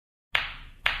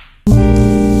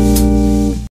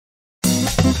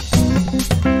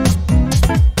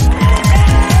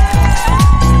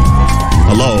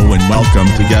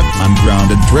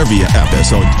Trivia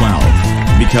Episode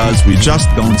 12. Because we just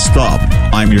don't stop,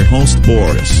 I'm your host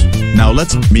Boris. Now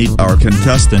let's meet our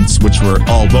contestants, which were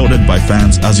all voted by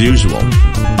fans as usual.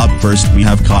 Up first we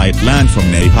have Kai Lan from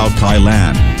Ni Hao Ki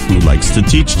Lan, who likes to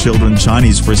teach children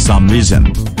Chinese for some reason.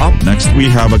 Up next we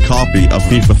have a copy of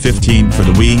FIFA 15 for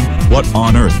the Wii. What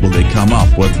on earth will they come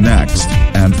up with next?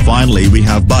 And finally we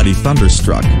have Buddy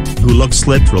Thunderstruck, who looks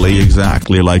literally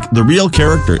exactly like the real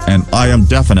character, and I am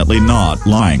definitely not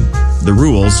lying. The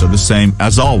rules are the same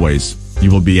as always.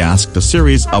 You will be asked a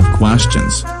series of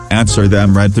questions, answer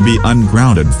them right to be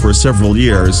ungrounded for several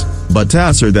years, but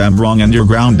answer them wrong and you're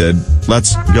grounded.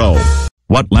 Let's go.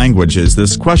 What language is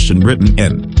this question written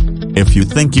in? If you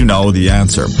think you know the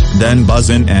answer, then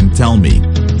buzz in and tell me.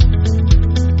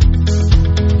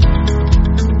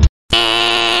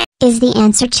 Is the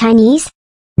answer Chinese?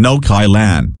 No, Kai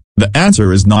Lan, the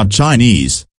answer is not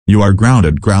Chinese. You are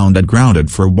grounded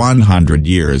for 100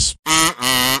 years.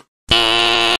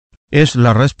 ¿Es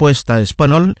la respuesta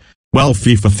español? Well,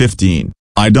 FIFA 15,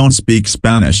 I don't speak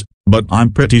Spanish, but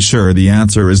I'm pretty sure the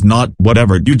answer is not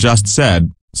whatever you just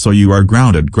said, so you are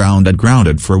grounded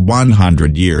for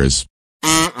 100 years.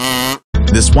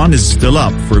 This one is still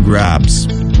up for grabs.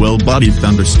 Will Buddy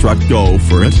Thunderstruck go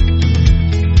for it?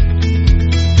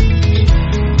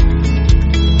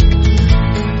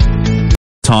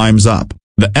 Time's up.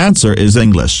 The answer is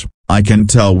English. I can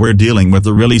tell we're dealing with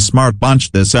a really smart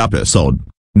bunch this episode.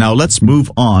 Now let's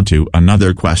move on to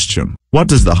another question.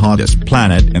 What is the hottest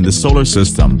planet in the solar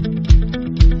system?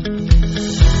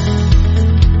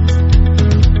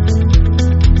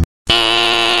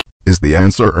 Is the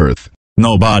answer Earth?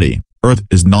 Nobody. Earth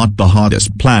is not the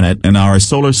hottest planet in our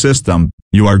solar system.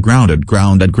 You are grounded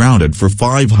for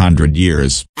 500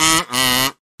 years.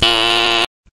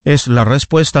 Es la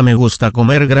respuesta. Me gusta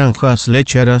comer granjas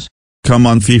lecheras. Come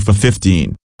on, FIFA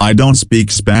 15. I don't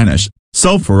speak Spanish,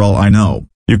 so for all I know,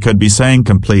 you could be saying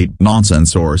complete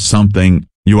nonsense or something.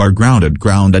 You are grounded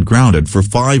for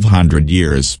 500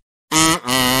 years.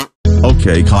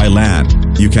 Okay, Kai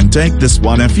Lan, you can take this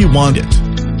one if you want it.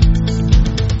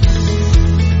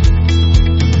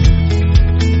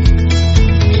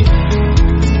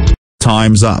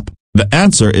 Time's up. The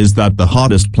answer is that the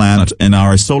hottest planet in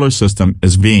our solar system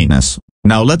is Venus.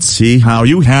 Now let's see how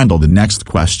you handle the next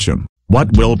question.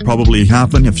 What will probably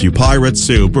happen if you pirate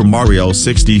Super Mario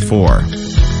 64?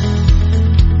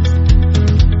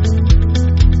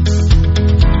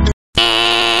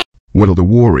 Will the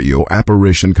Wario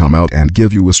apparition come out and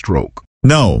give you a stroke?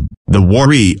 No, the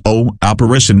Wario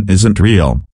apparition isn't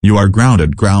real. You are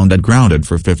grounded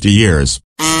for 50 years.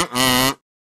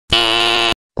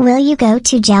 Will you go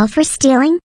to jail for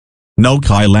stealing? No,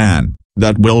 Kai Lan,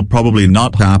 that will probably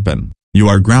not happen. You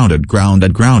are grounded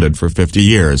for 50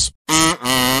 years.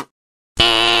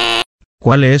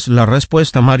 ¿Cuál es la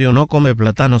respuesta? Mario no come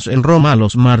plátanos en Roma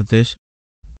los martes.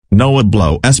 No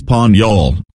hablo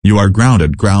español. You are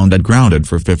grounded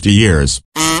for 50 years.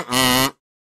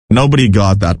 Nobody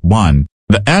got that one.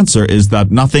 The answer is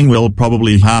that nothing will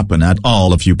probably happen at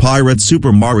all if you pirate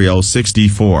Super Mario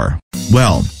 64.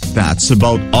 Well, that's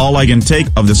about all I can take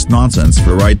of this nonsense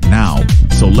for right now,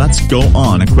 so let's go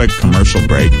on a quick commercial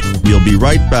break. We'll be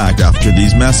right back after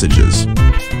these messages.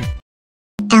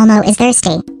 Elmo is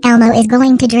thirsty. Elmo is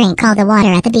going to drink all the water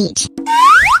at the beach.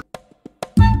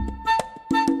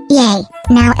 Yay,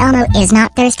 now Elmo is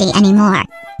not thirsty anymore.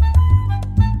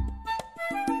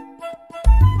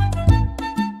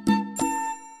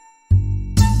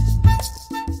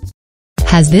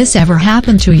 Has this ever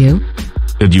happened to you?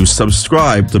 Did you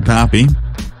subscribe to Pappy?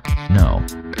 No.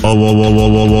 Oh, whoa, whoa, whoa,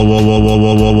 whoa, whoa, whoa, whoa,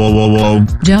 whoa, whoa, whoa, whoa, whoa.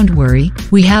 Don't worry,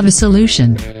 we have a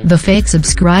solution, the fake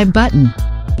subscribe button.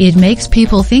 It makes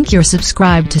people think you're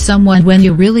subscribed to someone when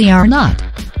you really are not.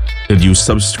 Did you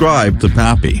subscribe to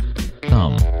Pappy?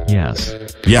 Yes.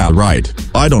 Yeah, right.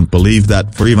 I don't believe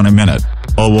that for even a minute.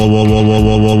 Oh, whoa, whoa, whoa, whoa,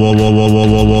 whoa, whoa, whoa, whoa, whoa,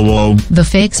 whoa, whoa, whoa. The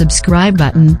fake subscribe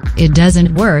button, it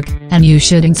doesn't work, and you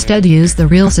should instead use the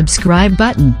real subscribe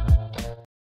button.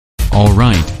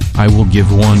 Alright, I will give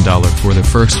 $1 for the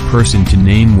first person to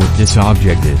name what this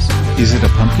object is. Is it a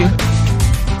pumpkin?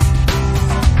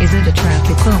 Is it a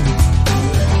traffic cone?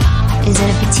 Is it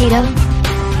a potato?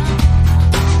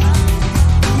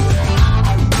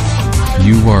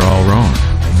 You are all wrong.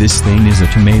 This thing is a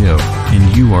tomato,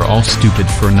 and you are all stupid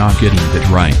for not getting it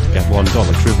right. Get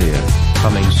 $1 trivia.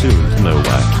 Coming soon,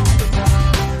 nowhere.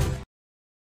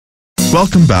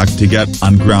 Welcome back to Get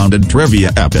Ungrounded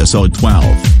Trivia Episode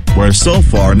 12, where so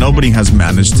far nobody has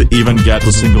managed to even get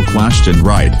a single question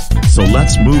right, so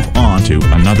let's move on to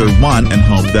another one and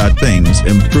hope that things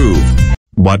improve.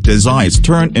 What does ice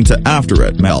turn into after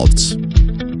it melts?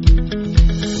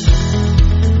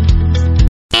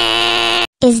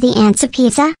 Is the answer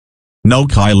pizza? No,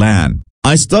 Kai Lan.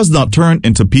 Ice does not turn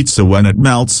into pizza when it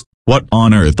melts. What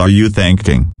on earth are you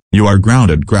thinking? You are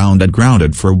grounded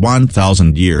for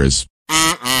 1,000 years.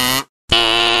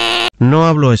 No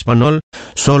hablo español,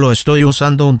 solo estoy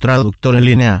usando un traductor en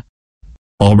línea.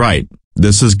 Alright,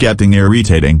 this is getting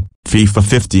irritating. FIFA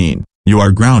 15. You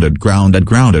are grounded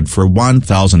for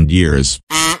 1,000 years.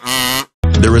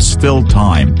 There is still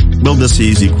time. Will this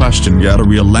easy question get a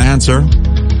real answer?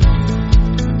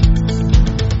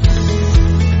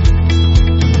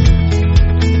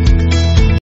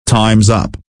 Time's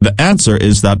up. The answer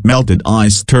is that melted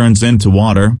ice turns into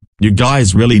water. You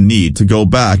guys really need to go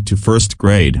back to first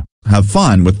grade. Have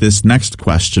fun with this next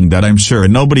question that I'm sure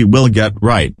nobody will get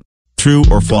right. True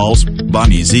or false,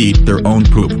 bunnies eat their own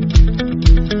poop?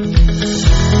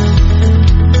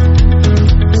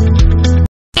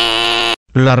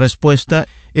 La respuesta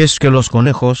es que los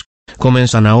conejos comen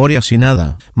zanahorias y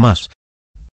nada más.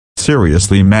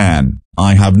 Seriously, man,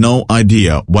 I have no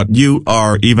idea what you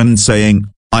are even saying.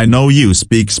 I know you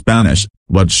speak Spanish,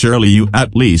 but surely you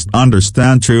at least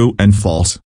understand true and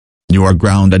false. You are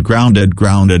grounded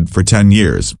for 10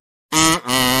 years.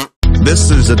 This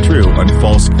is a true and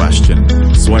false question,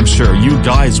 so I'm sure you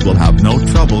guys will have no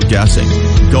trouble guessing.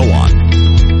 Go on.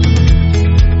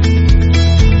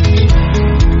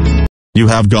 You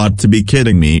have got to be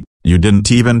kidding me, you didn't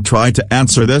even try to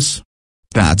answer this?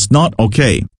 That's not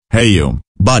okay. Hey you,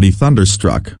 Buddy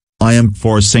Thunderstruck, I am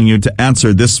forcing you to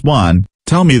answer this one.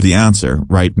 Tell me the answer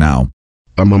right now.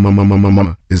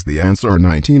 Is the answer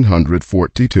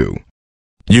 1942?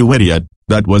 You idiot,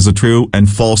 that was a true and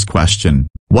false question.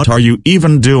 What are you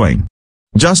even doing?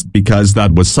 Just because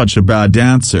that was such a bad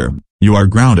answer, you are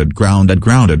grounded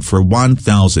for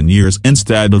 1,000 years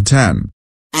instead of 10.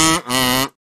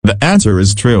 The answer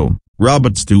is true.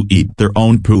 Rabbits do eat their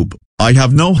own poop. I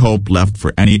have no hope left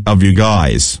for any of you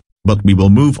guys, but we will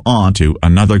move on to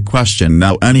another question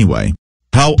now anyway.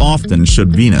 How often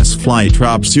should Venus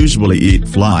flytraps usually eat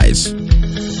flies?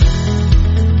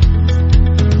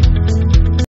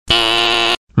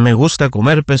 Me gusta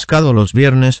comer pescado los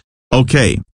viernes.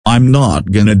 Okay, I'm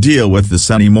not gonna deal with this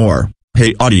anymore.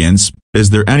 Hey audience,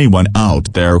 is there anyone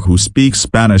out there who speaks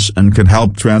Spanish and can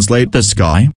help translate this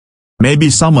guy? Maybe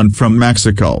someone from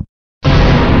Mexico.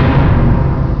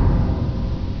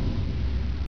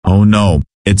 Oh no,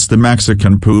 it's the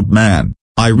Mexican poop man.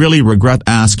 I really regret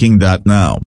asking that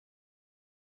now.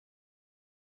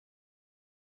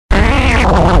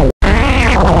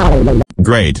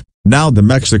 Great, now the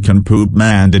Mexican poop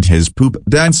man did his poop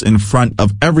dance in front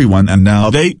of everyone and now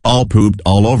they all pooped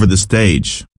all over the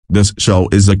stage. This show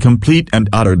is a complete and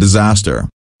utter disaster.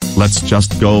 Let's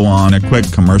just go on a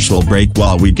quick commercial break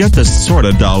while we get this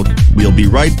sorted out. We'll be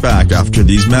right back after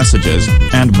these messages,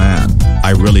 and man,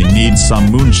 I really need some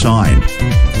moonshine.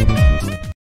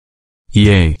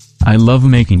 Yay, I love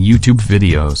making YouTube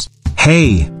videos.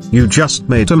 Hey, you just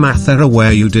made a math error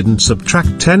where you didn't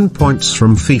subtract 10 points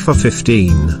from FIFA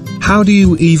 15. How do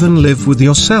you even live with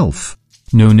yourself?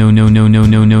 No.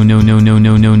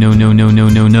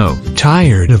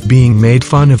 Tired of being made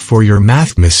fun of for your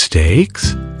math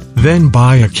mistakes? Then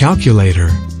buy a calculator.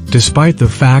 Despite the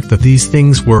fact that these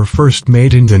things were first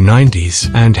made in the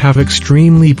 90s and have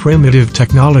extremely primitive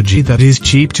technology that is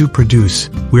cheap to produce,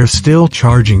 we're still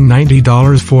charging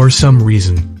 $90 for some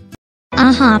reason.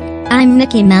 I'm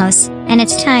Mickey Mouse, and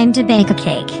it's time to bake a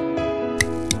cake.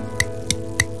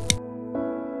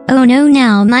 Oh no,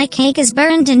 now my cake is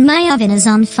burned and my oven is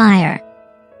on fire.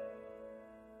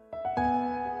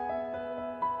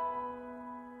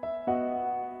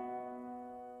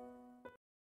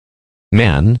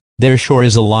 Man, there sure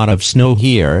is a lot of snow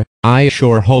here. I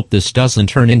sure hope this doesn't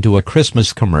turn into a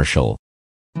Christmas commercial.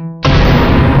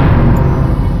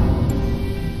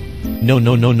 No.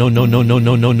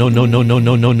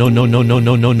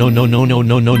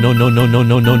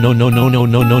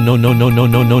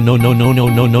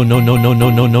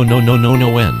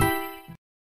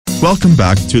 Welcome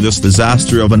back to this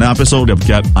disaster of an episode of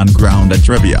Get Ungrounded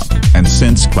Trivia, and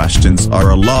since questions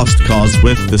are a lost cause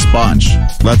with this bunch,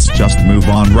 let's just move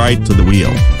on right to the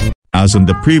wheel. As in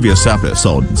the previous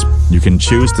episodes, you can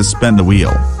choose to spin the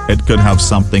wheel. It could have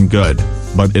something good,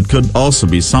 but it could also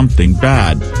be something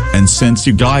bad, and since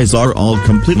you guys are all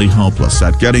completely hopeless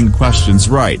at getting questions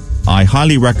right, I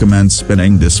highly recommend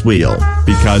spinning this wheel,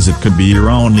 because it could be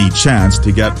your only chance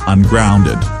to get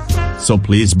ungrounded. So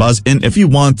please buzz in if you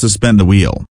want to spin the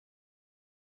wheel.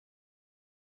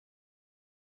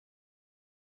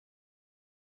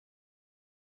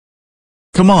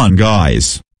 Come on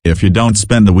guys, if you don't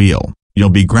spin the wheel,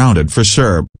 you'll be grounded for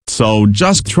sure, so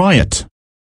just try it.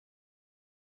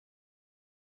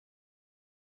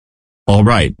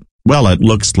 Alright, well it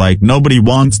looks like nobody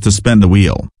wants to spin the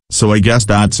wheel, so I guess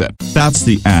that's it. That's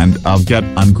the end of Get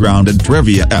Ungrounded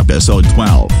Trivia Episode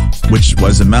 12, which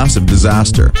was a massive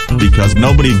disaster, because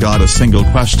nobody got a single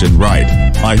question right.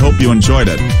 I hope you enjoyed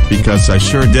it, because I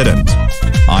sure didn't.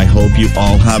 I hope you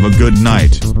all have a good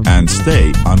night, and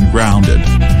stay ungrounded.